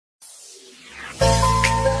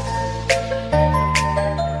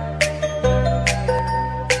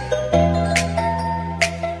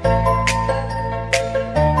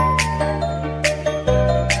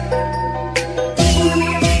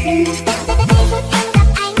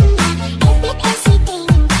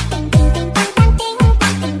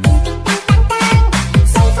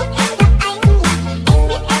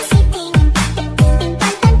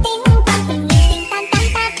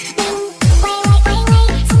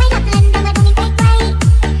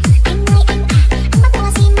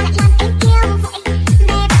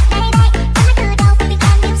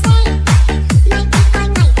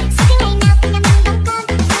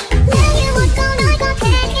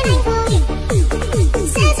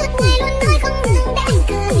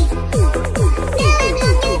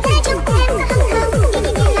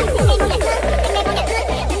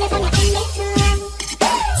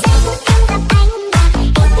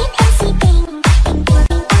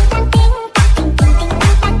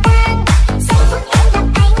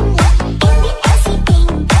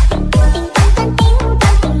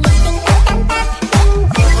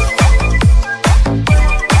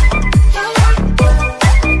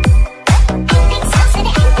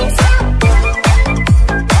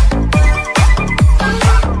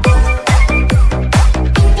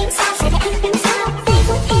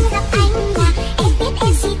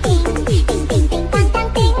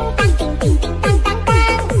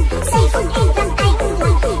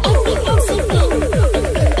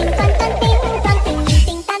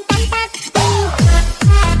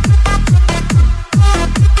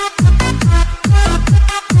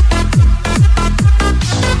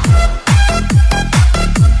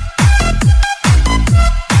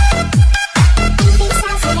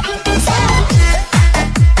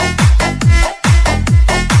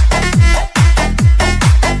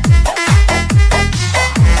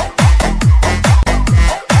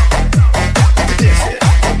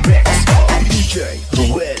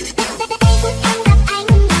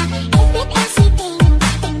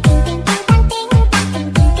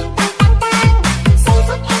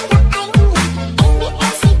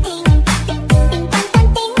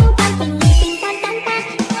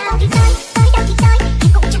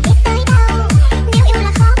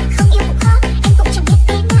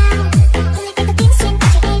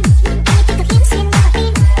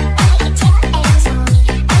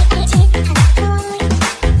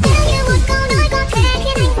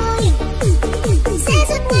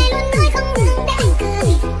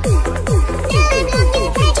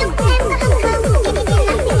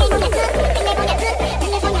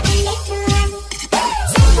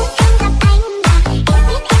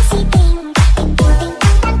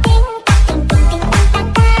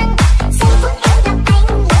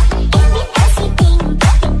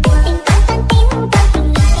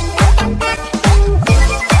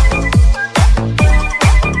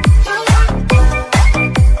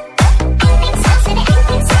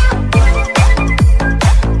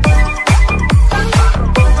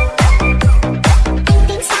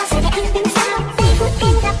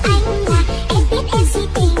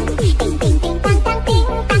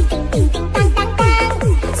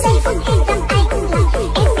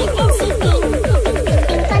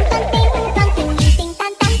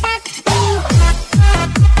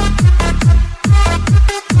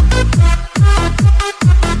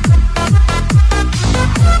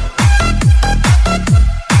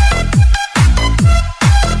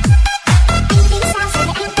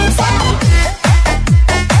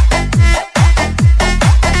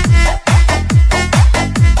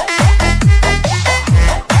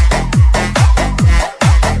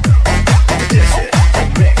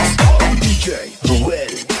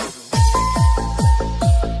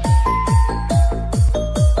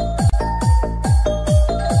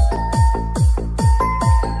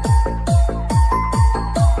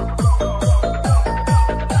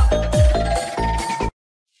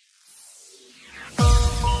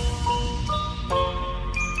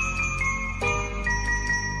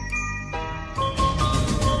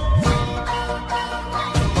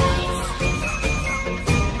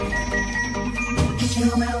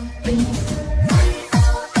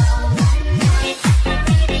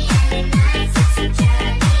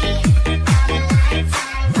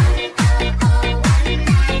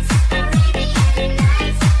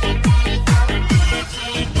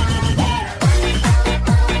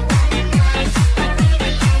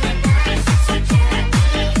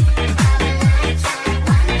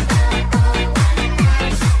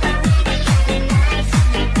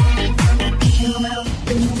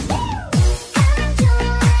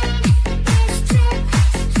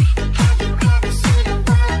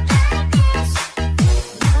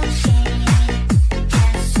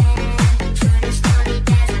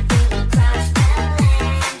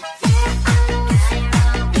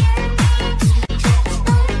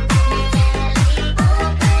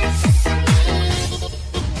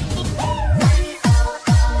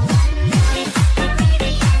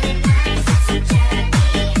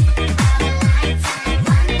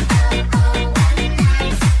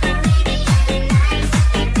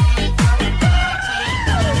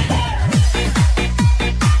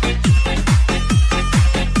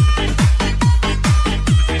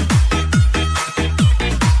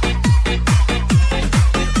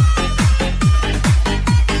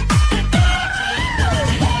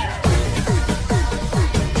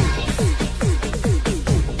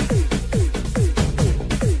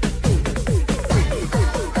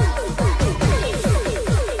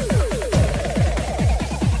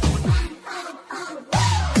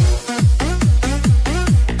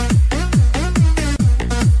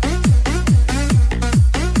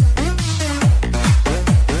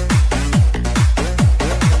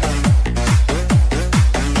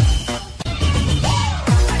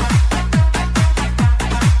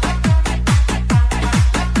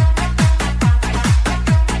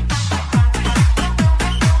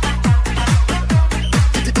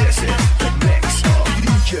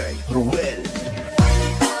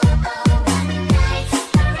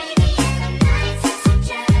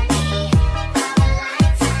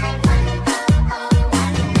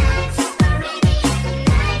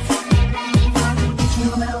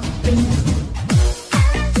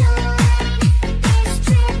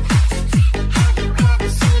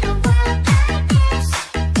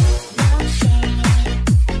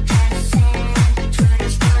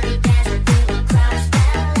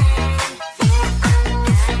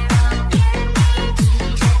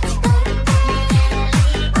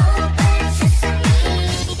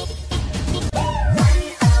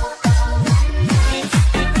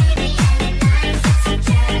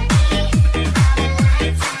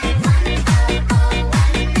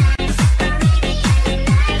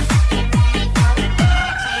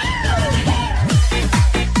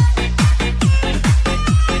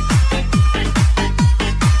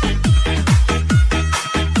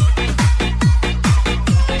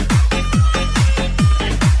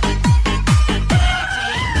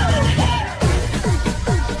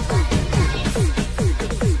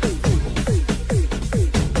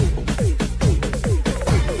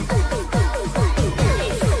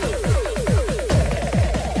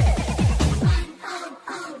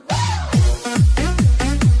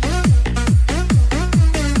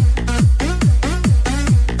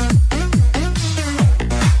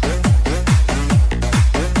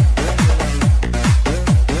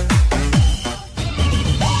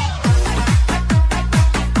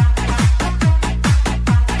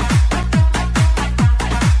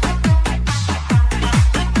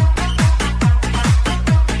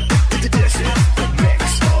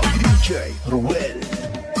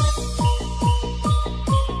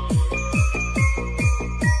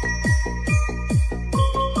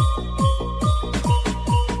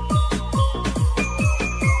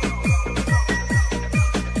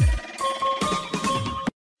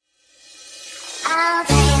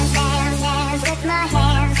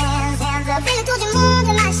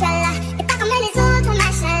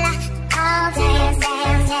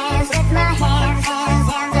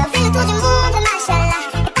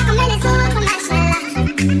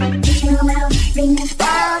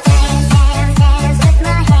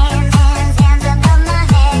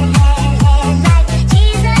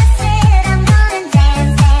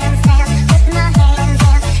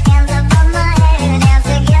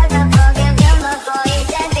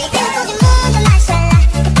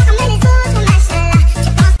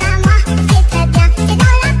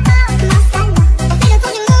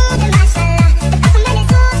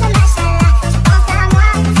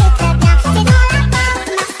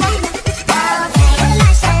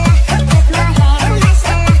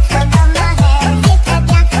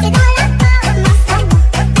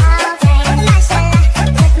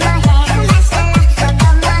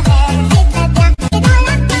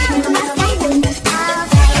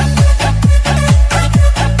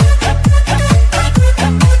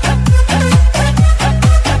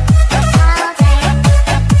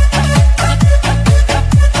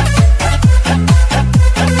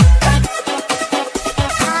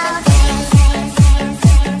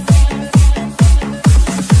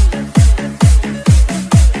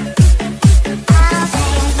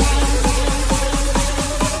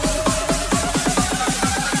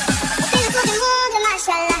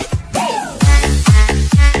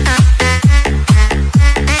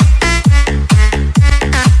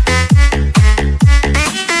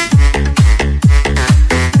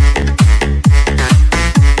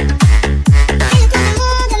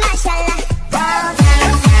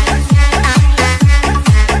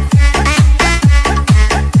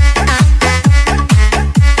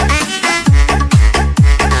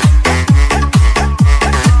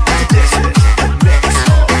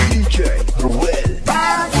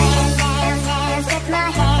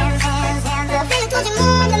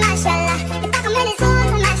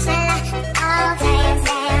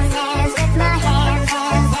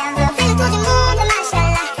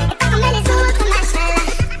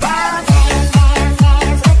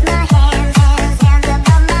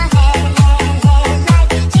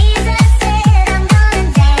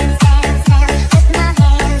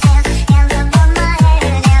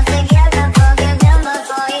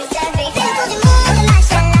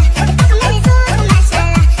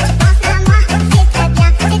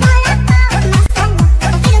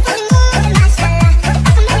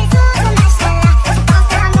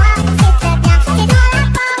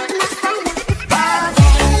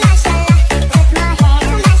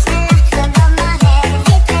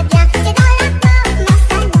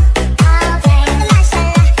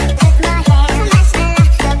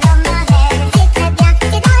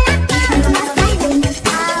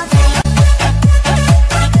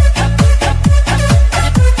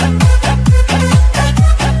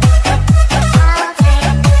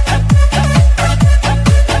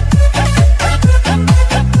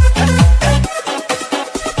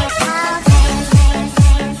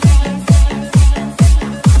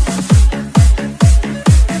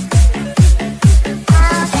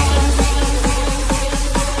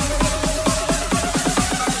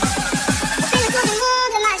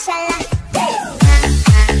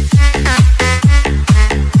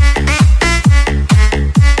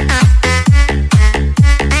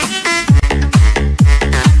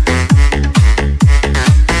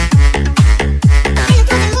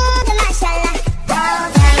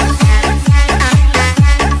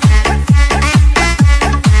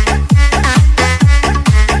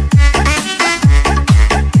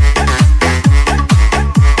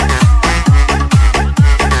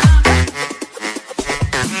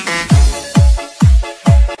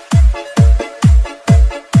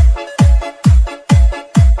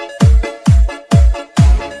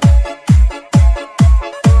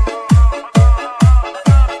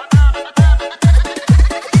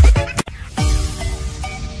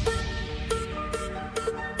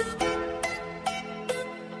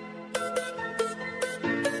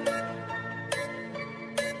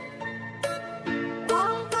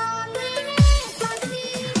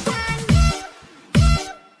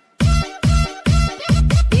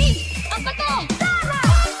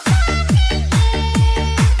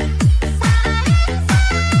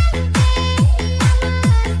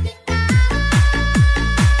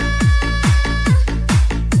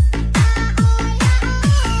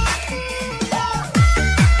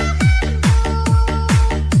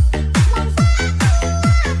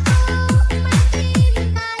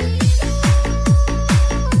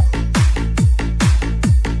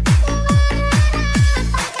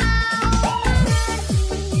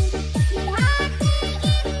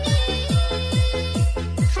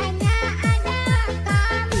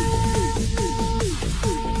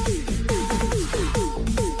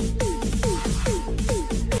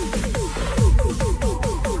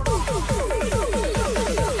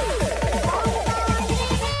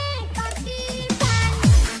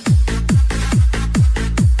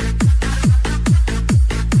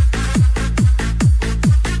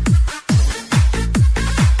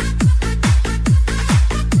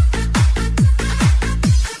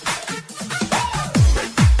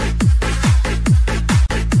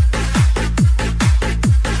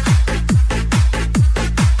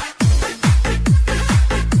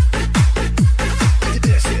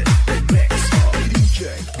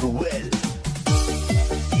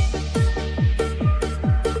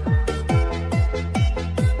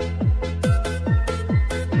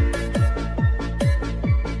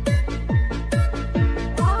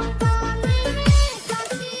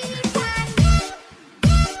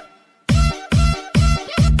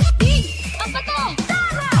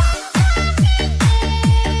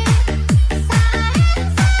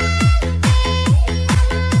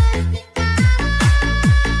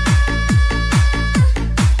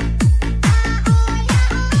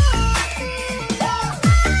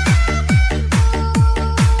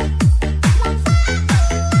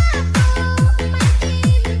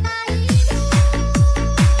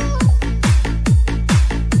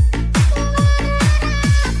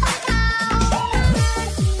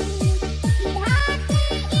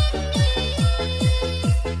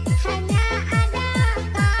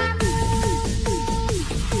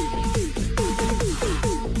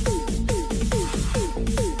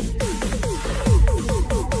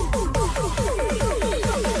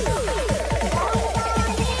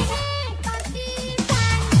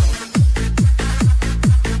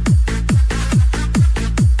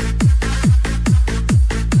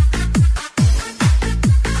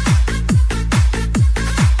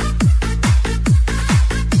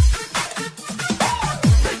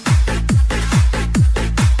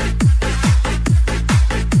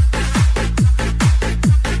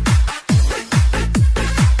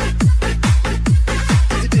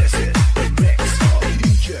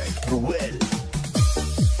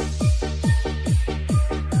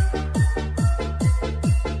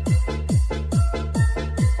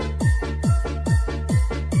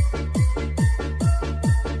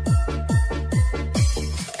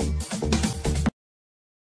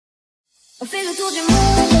On fait le tour du monde.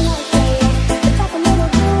 C'est pas comme on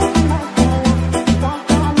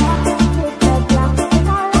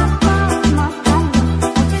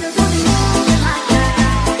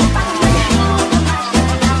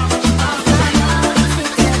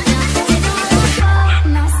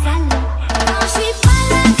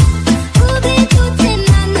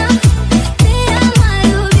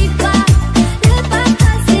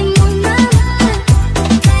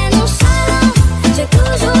J'ai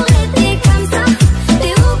toujours été comme ça,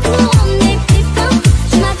 t'es au courant.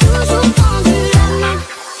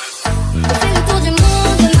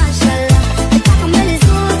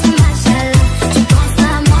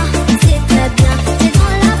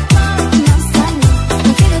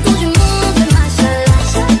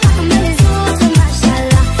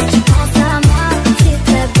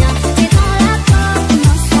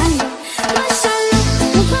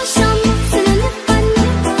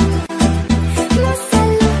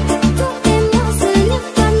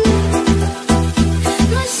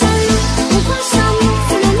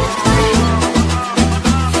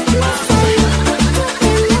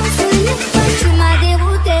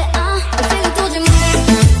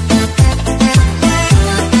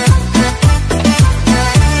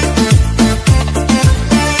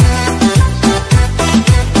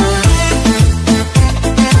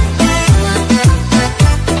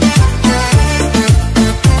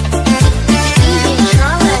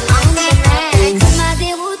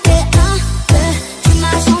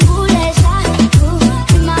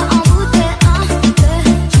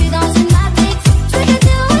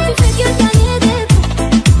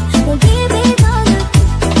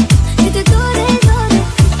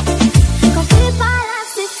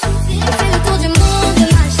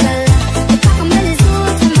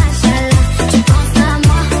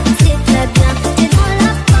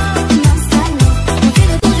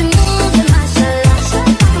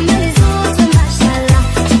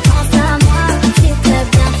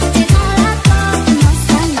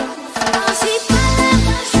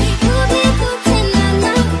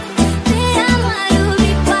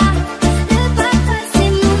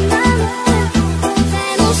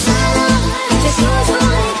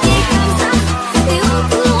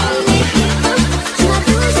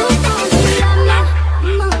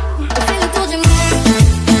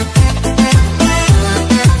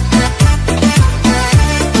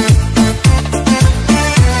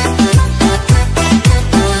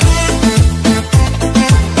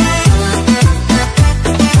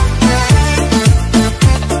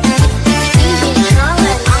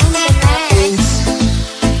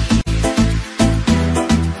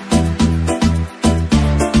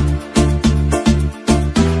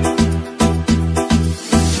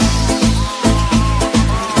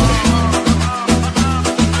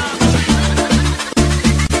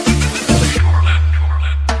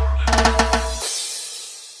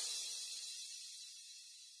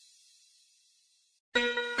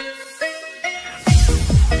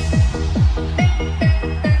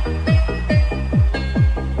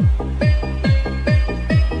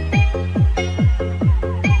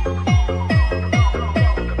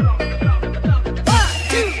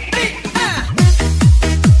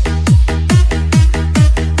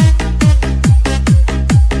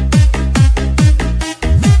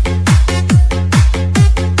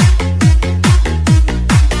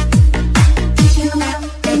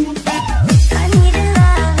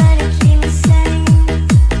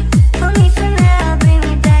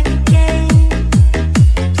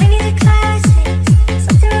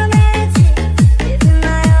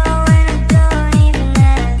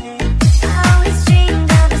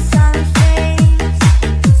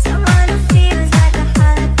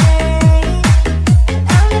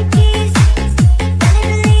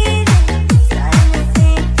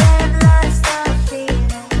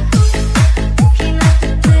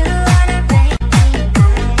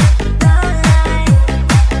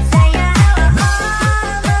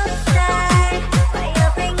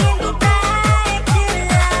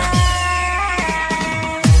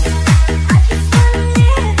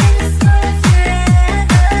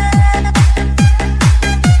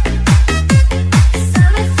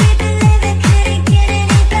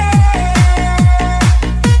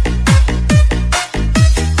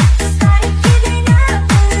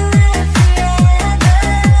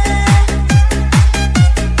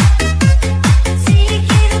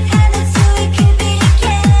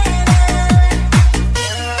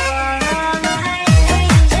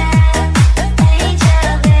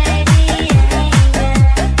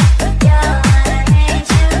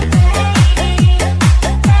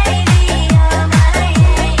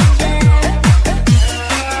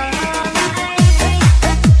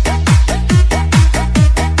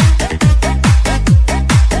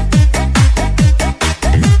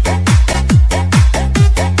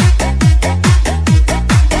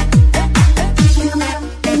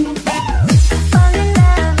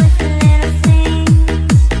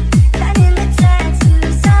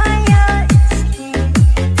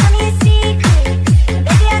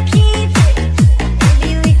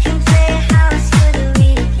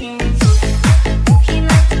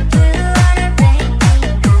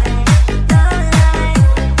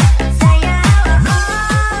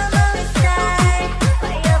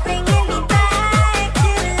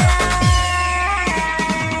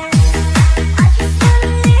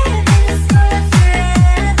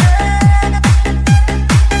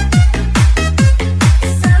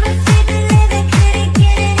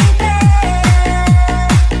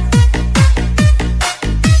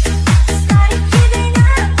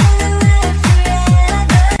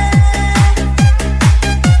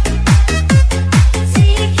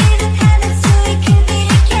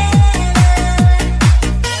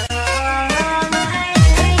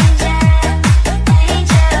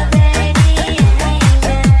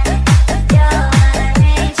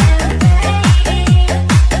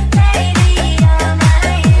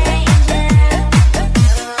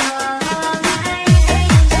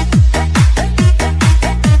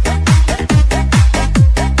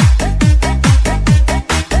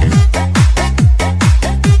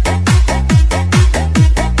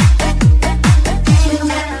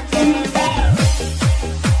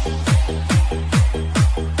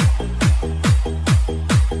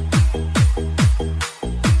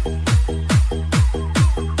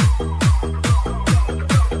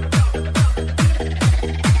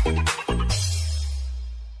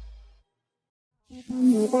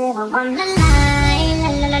 ลายละ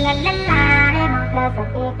ละละละละลายมองเธอสัก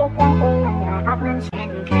ทีก็คงเป็นอย่างไรพักมันเช่น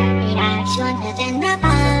เคยอยากชวนเธอเต้นระบ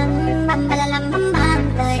ำบัมบะละลัมบัมบัม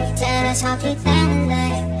เลยเจอชอบที่เต้นเล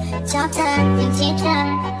ยชอบเธออย่างที่เธอ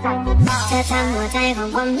ทำหัวใจของ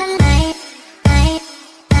ผมละลาย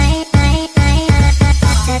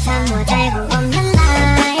เธอทำหัวใจของผมละลา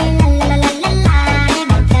ยละละละละลาย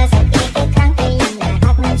มองเธอสักทีกี่ครั้งก็ยังอยาก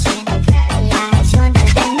พักมันเช่นเคยอยากชวนเธอ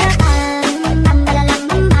เต้นระบำบัมบะละลัม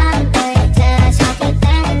บัมบัมเลยเจอชอบที่เ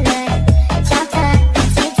ต้นเลยชอบเธออย่าง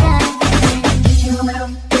ที่เธอ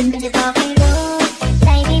เป็นก็จะบอกให้รู้ใจ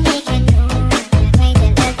พี่มีแค่หนูอยากให้เธอ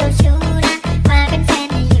เลิกเจ้าชู้นะมาเป็นแฟน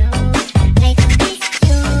ให้อยู่ไม่ต้องมิส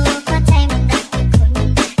ยูเพราะใจมันรักแต่คุณ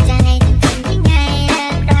จะให้เธอทำยังไง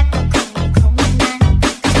รักก็คงไม่คงนั้น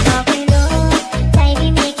บอกให้รู้ใจพี่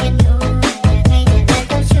มีแค่หนูอยากให้เธอเลิก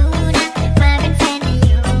เจ้าชู้นะมาเป็นแฟนให้อ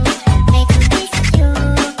ยู่ไม่ต้องมิสยู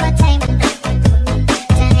เพราะใจมันรักแต่คุณ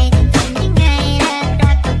จะให้เธอทำยังไง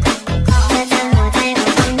รักก็คงไม่คงเธอทำหัวใจขอ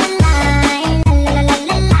งผมละลายละละละ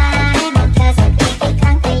ละลายมองเธอสักทีกี่ค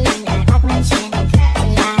รั้งก็ยังอยากพักมันเช่นเคย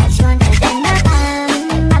อยากชวนเธอเต้นระบ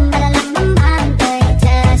ำบัมบะละลัมบัมบัมเลยเธ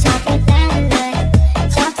อชอบที่เต้นเลย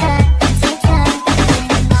ชอบเธออย่างที่เธอเป็น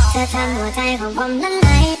เธอทำหัวใจของผมละล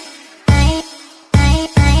าย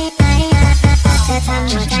เธอทำ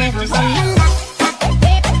หัวใจของผมละลายเธ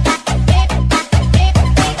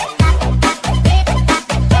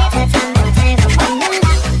อทำหัวใจของผมละล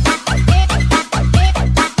ายเ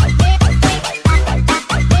ธอท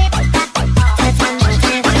ำ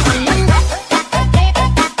หัว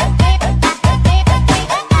ใจข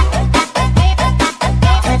องผมละ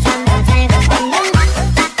ลายเธอทำหัวใจของผมละลาย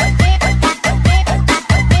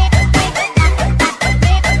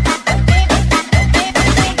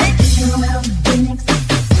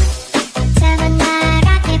เธอมันน่า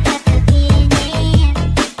รักในแบบเธอปีนี้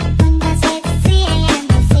มันก็เซ็กซี่อย่าง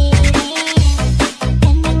ดูซีรีส์เป็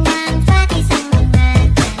นดังนางฟ้าที่ส่งมา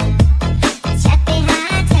แต่แชทไปหา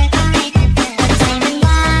เธอก็ให้เธอเปิดใจมัน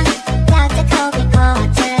ว่างเราจะเข้าไปกอด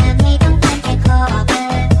เธอไม่ต้องการแค่ขอเบอ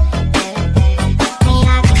ร์ไม่อย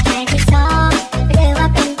ากเป็นแค่ที่สองหรือว่า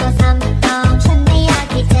เป็นตัวสำรองฉันไม่อยาก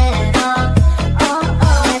ให้เธอรอโอ้โอ้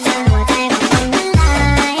เธอทำหัวใจของผมละลา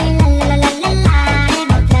ยละละละละลาย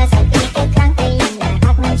มองเธอสักทีกี่ครั้งก็ยังอยาก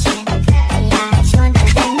พักมันเช่นเคยอยากชวนเธอ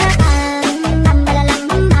เต้นระบำบัมบะละลัม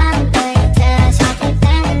บัมบัมเลยเธอชอบที่เ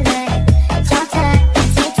ต้นเลยชอบเธออย่าง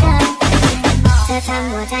ที่เธอเป็นเธอท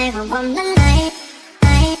ำหัวใจของผมละลาย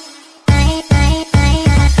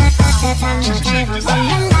เธอทำหัวใจของผม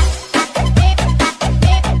ละลายเธอทำหัวใจขอ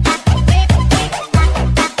งผมล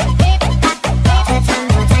ะลายเธอท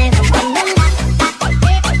ำหัวใจของผมละลาย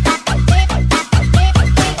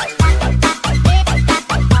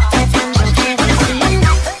เธอ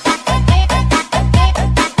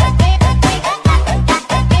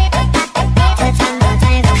ทำหัวใจ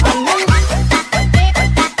ของผม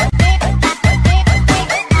ละล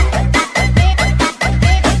า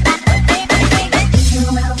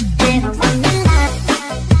ยใจของผมละลาย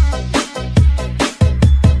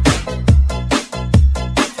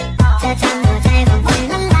เธอทำหัวใจของผม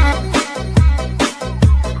ละลาย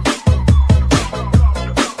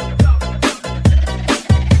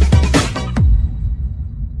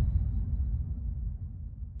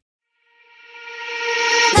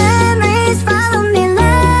Memories follow me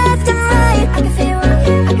left and right. I can feel you over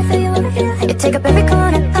here, I can feel you over here. You take up every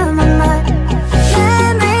corner of my mind.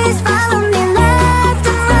 Memories follow me left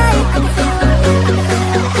and right. I can feel you over here, I can feel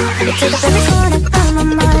you over here. You take up every corner of my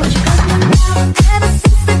mind. Ever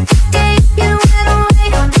since the day you went away, I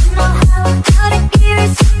don't know how to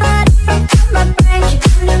erase your body from my brain.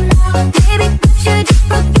 Maybe we should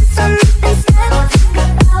focus on it instead. Think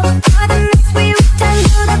about all the nights we were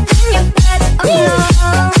tangled up in your bed. Oh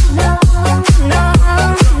no, no, no, no,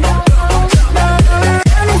 no.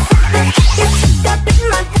 Down inside, you stuck up in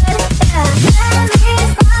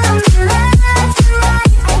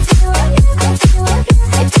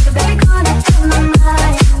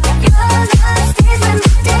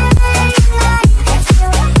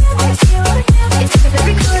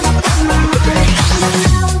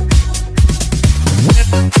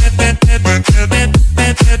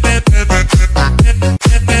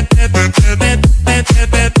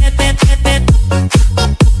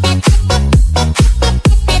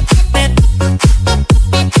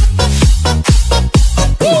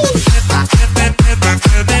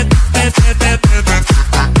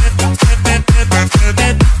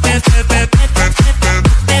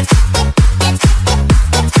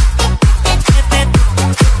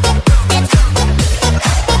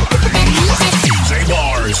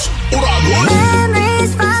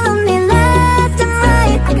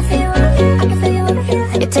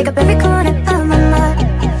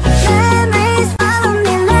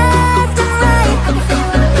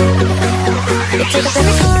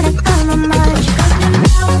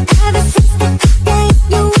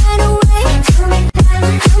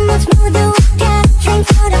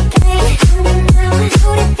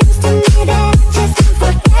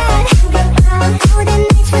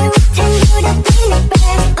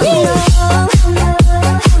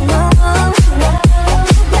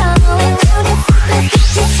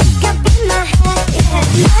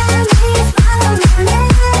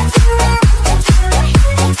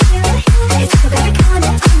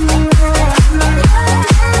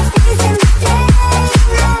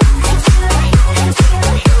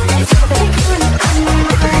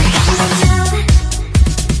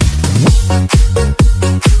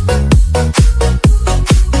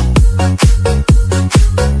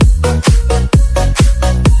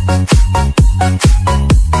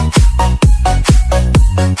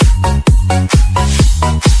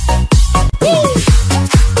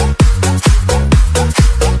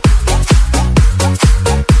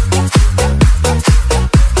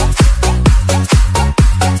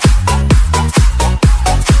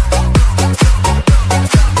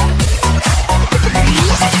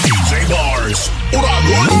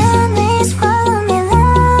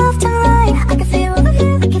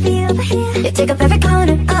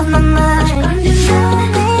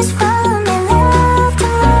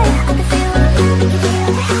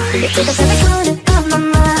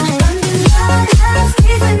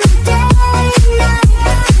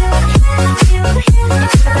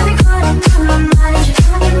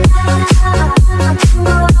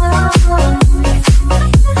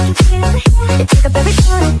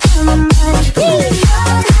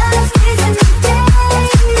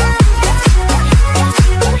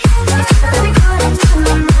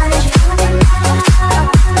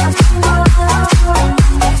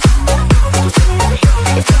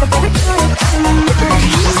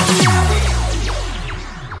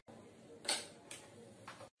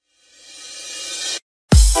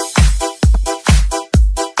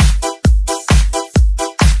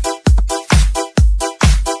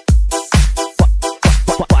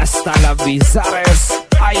Bizares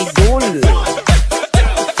Idol.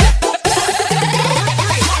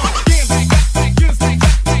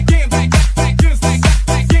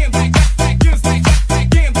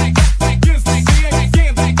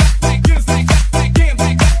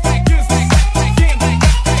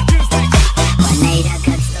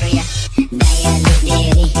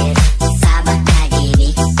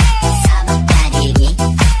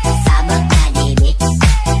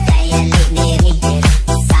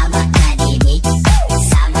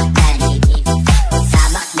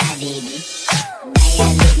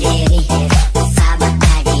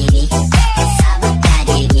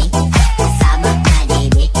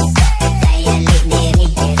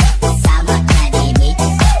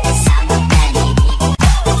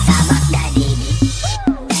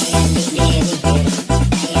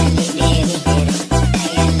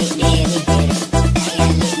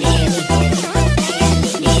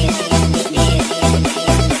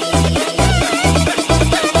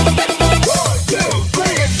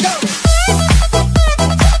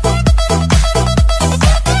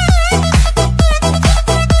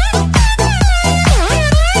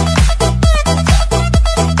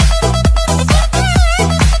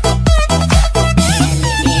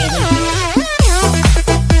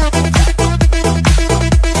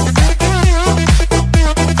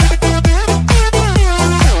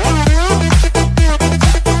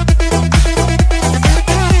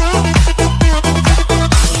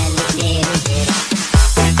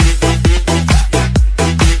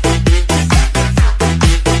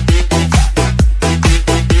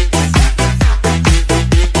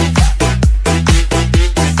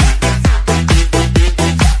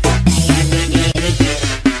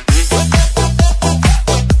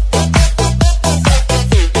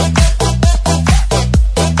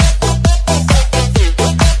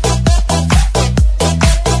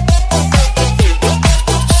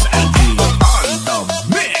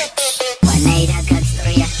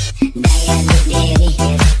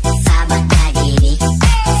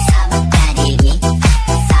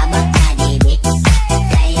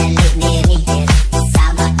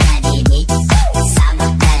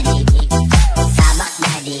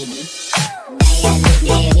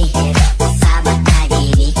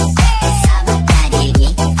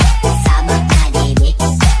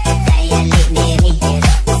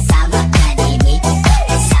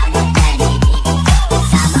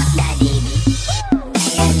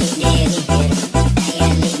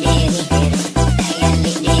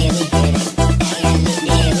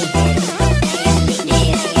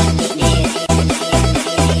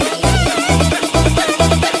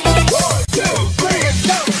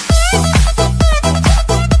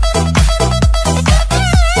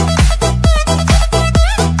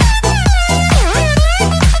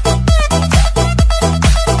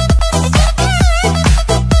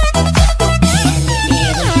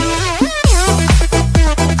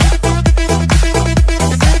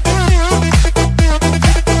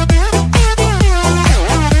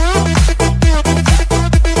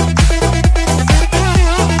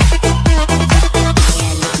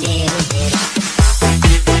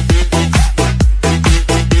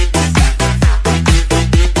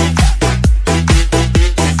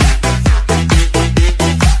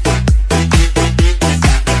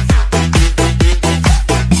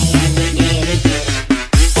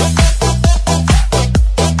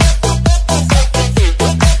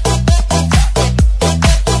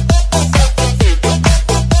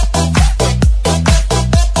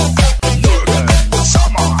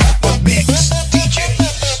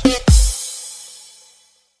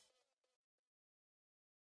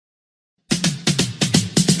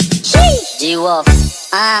 G-Wolf,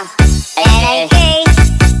 ay,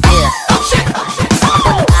 yeah.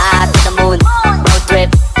 Sakapunta to the moon, road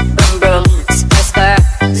trip, brum brum, skr skr,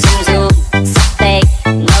 zoom zoom, sa fake,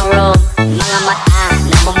 no room. Mga mata,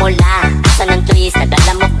 namumula, asa ng twist,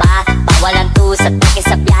 nadala mo pa. Bawalan to sa peke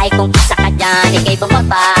sa biyahe, kung isa ka dyan, ikay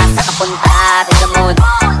bumaba. Sakapunta to the moon,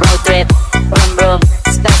 road trip, brum brum,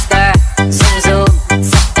 skr skr, zoom zoom,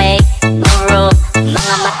 sa fake, no room.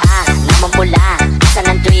 Mga mata, namumula, asa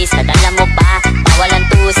ng twist, nadala mo pa. Bawalan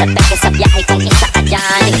to sa peke sa biyahe, kung isa ka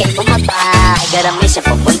dyan, ikay bumaba. Ay garami siya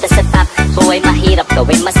pupunta sa top. Buhay mahirap,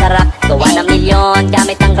 gawin masarap. Gawa ng milyon,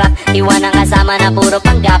 gamit ang rap. Iwan ang kasama na puro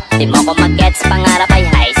panggap. Di mo ko mag-gets, pangarap ay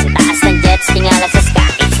high. Sa taas ng jets, tingala sa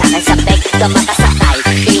sky. Sa akin sa peg, ka makasakay.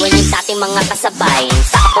 Iwan yung dating mga kasabay.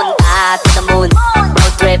 Sakapunta to the moon,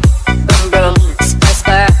 road trip, brum brum, skr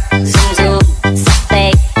skr, zoom zoom, sa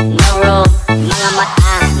peg, no room. Mga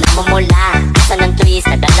mata, namumula, asa ng twist,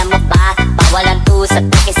 nadala mo pa. Bawalan to sa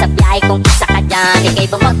peke sa biyahe, kung isa ka dyan, ikay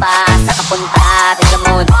bumaba. Sakapunta to the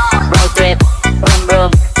moon, road trip, brum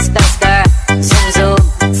brum, skr skr, zoom zoom,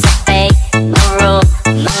 sa fake, no room.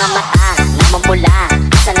 Mga mata, namumula,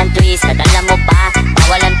 asa ng twist, nadala mo pa.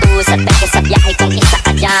 Bawalan to sa peke sa biyahe, kung isa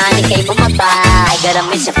ka dyan, ikay bumaba. Ay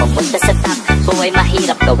garami siya pupunta sa top. Buhay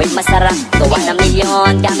mahirap, gawin masarap. Gawa ng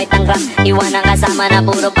milyon, gamit ang rap. Iwan ang kasama na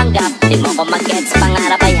puro panggap. Di mo ko mag-gets,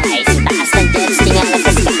 pangarap ay high. Sa taas ng jets, tingala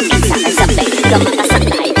sa sky. Sa akin sa peg, ka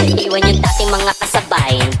makasakay. Iwan yung dating mga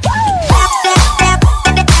kasabay.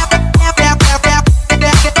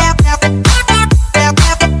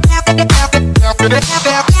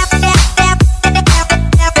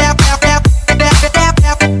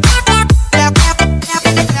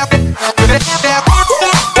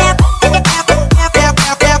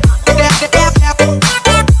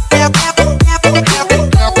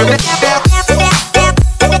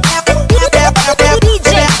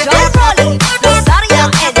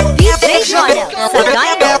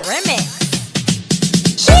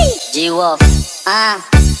 G-Wolf, ay,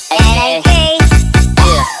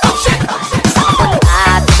 yeah.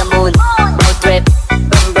 Sakapunta to the moon, road trip,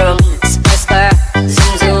 brum brum, skr skr,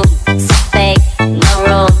 zoom zoom, sa fake, no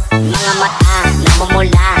room. Mga mata,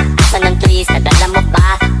 namumula, asa ng twist, nadala mo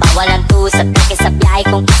pa. Bawalan to sa peke sa biyahe,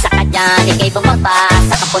 kung isa ka dyan, ikay bumaba.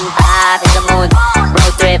 Sakapunta to the moon,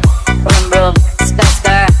 road trip, brum brum, skr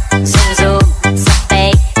skr, zoom zoom, sa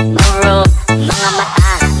fake, no room. Mga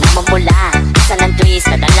mata, namumula, asa ng twist,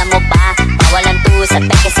 nadala mo pa. Bawalan to sa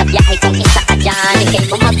peke sa biyahe, kung isa ka dyan, ikay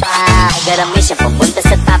bumaba. Ay garami siya pupunta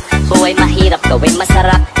sa top. Buhay mahirap, gawin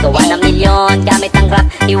masarap. Gawa ng milyon, gamit ang rap.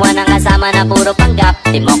 Iwan ang kasama na puro panggap.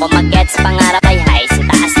 Di mo ko mag-gets, pangarap ay high. Sa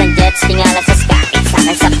taas ng jets, tingala sa sky. Sa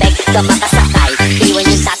akin sa peg, ka makasakay. Iwan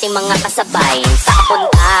yung dating mga kasabay.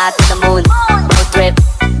 Sakapunta to the moon, road trip,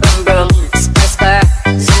 brum brum, skr skr,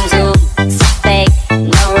 zoom zoom, sa peg,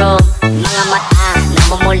 no room. Mga mata,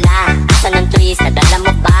 namumula, asa ng twist, nadala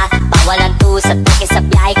mo pa. Bawalan to sa peke sa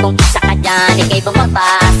biyahe, kung isa ka dyan, ikay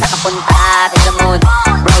bumaba. Sakapunta to the moon,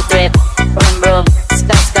 road trip, brum brum,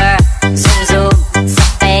 skr skr, zoom zoom, sa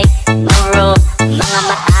fake, no room. Mga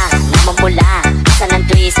mata, namumula, asa ng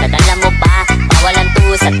twist, nadala mo pa. Bawalan to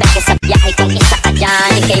sa peke sa biyahe, kung isa ka dyan,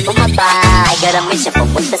 ikay bumaba. Ay garami siya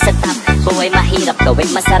pupunta sa top. Buhay mahirap, gawin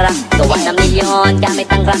masarap. Gawa ng milyon, gamit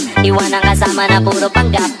ang rap. Iwan ang kasama na puro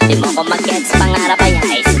panggap. Di mo ko mag-gets, pangarap ay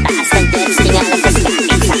high. Sa taas ng jets, tingala sa sky.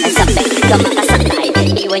 Sa akin sa peg, ka makasakay.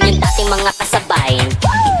 Iwan yung dating mga kasabay.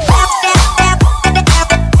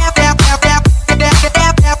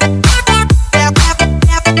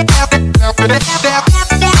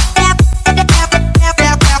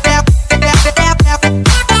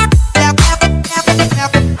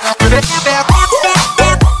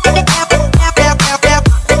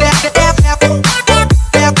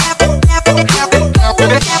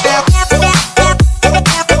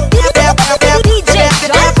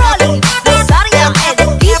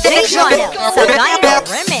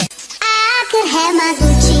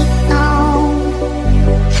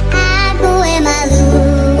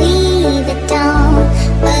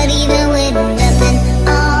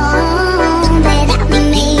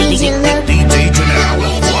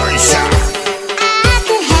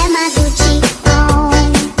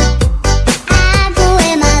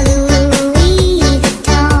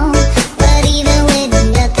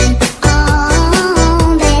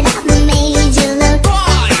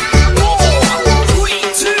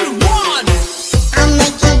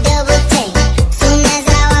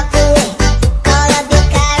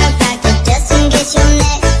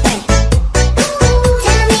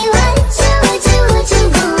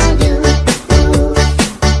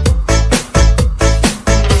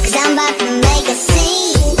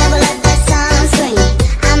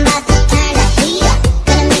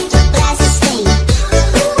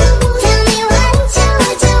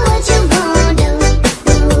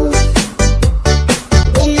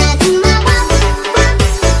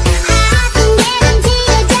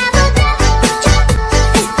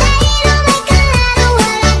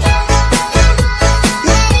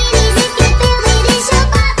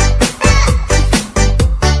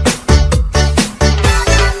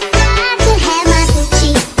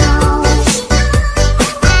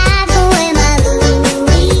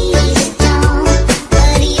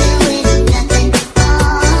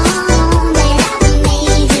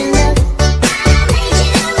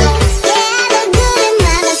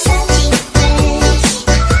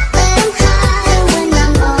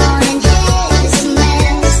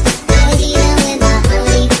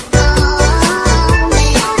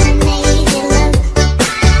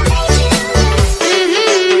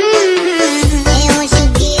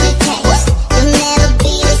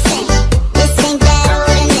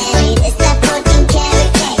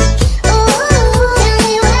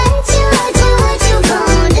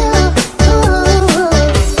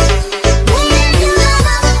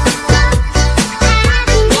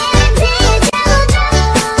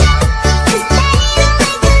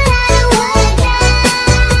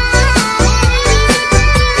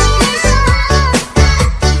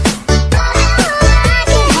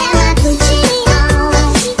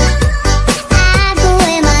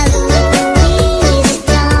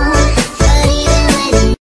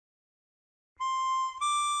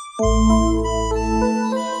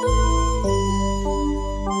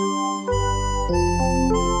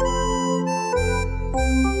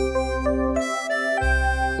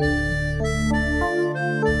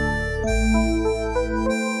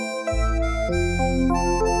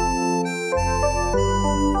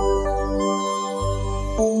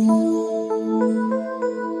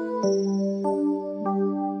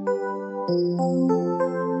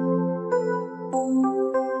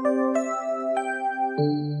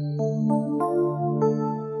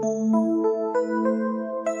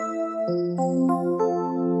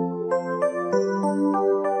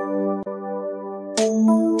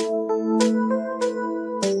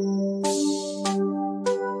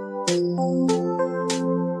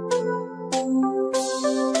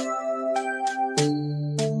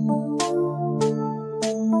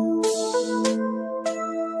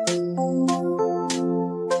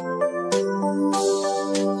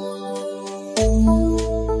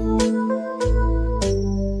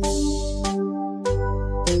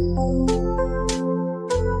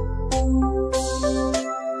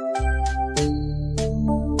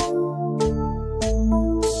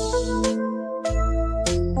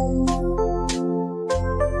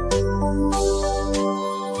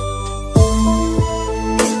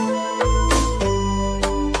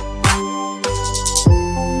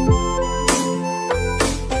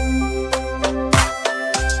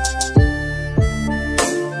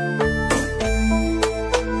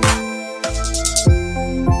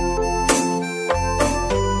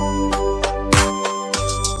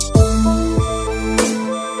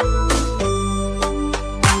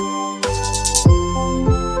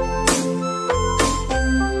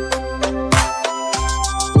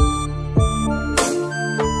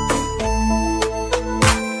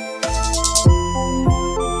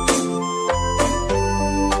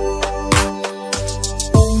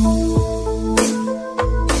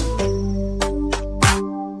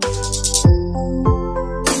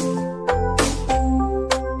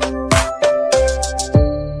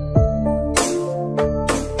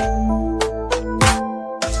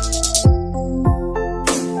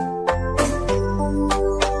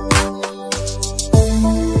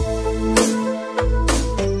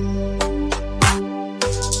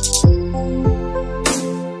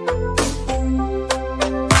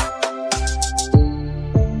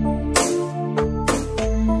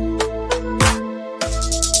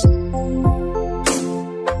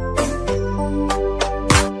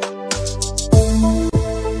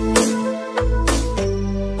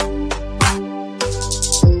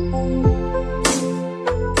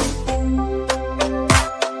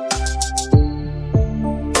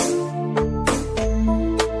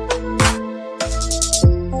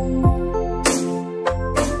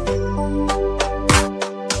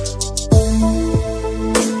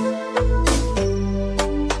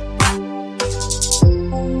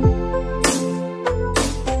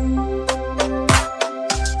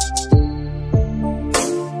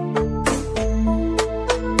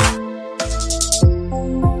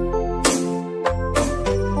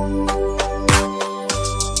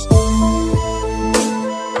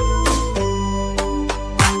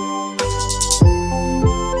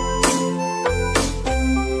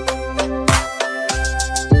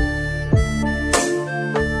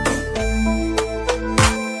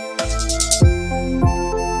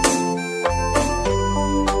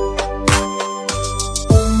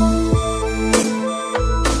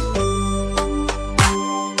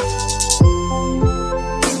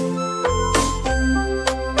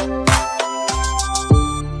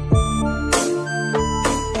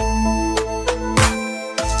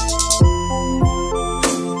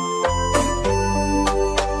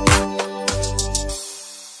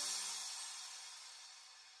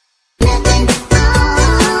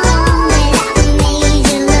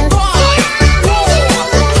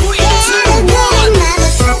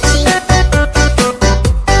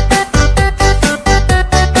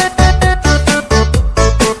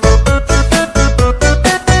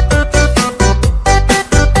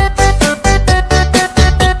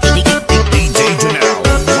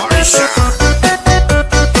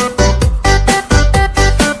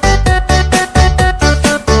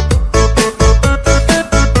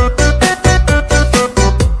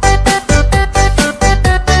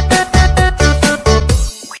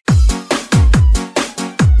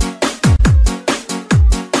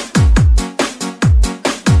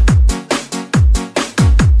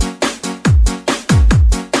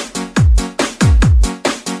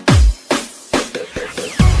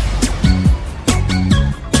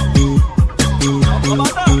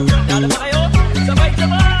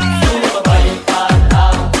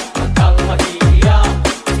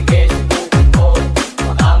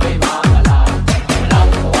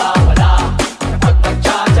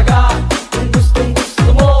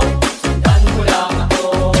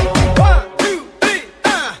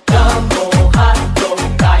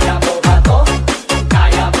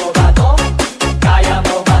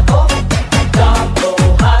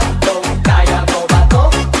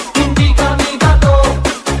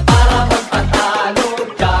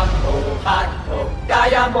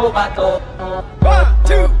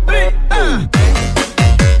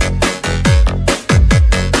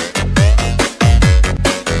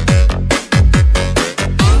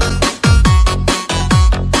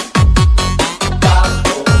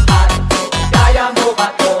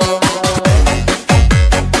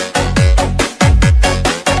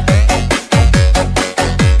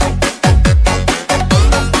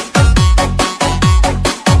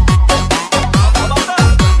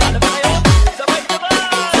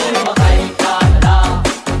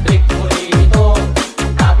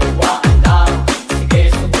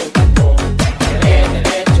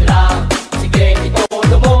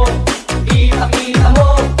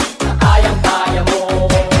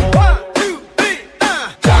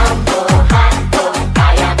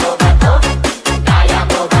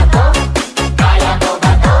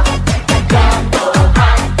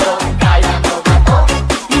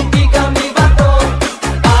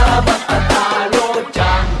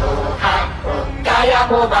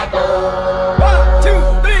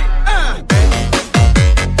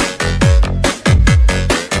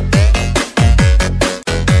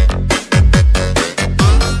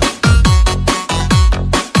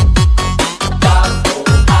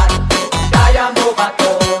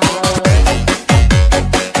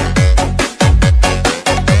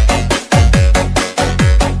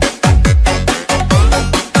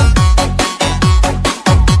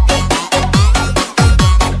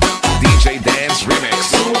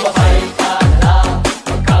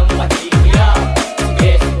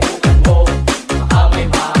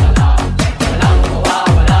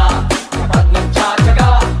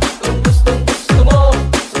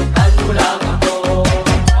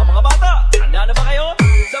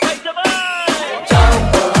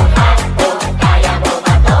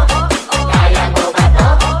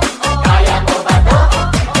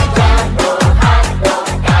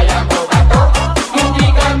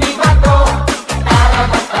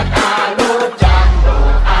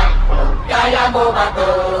 mo ba to?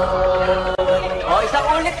 O, isang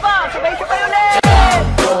ulit pa, sabay-sabay ulit.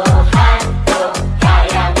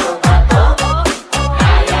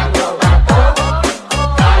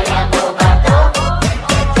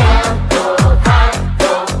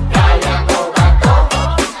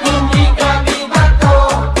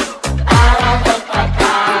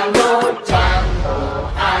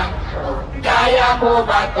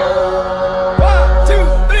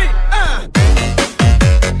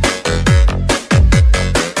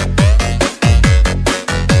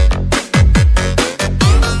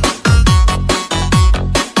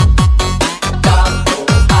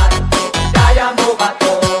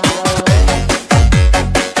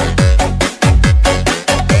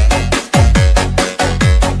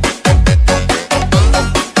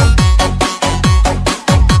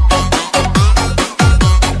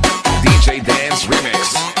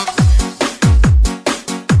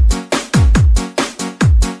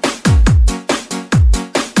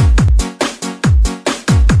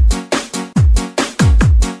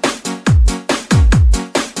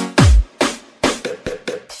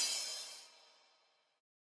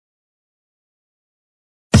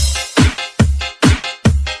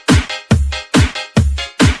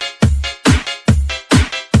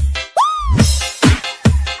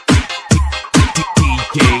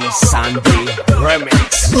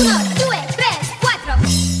 Remix. 1, 2, 3,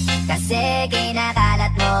 4. Kasi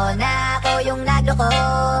kinakalat mo na ako yung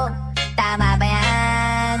nagloko.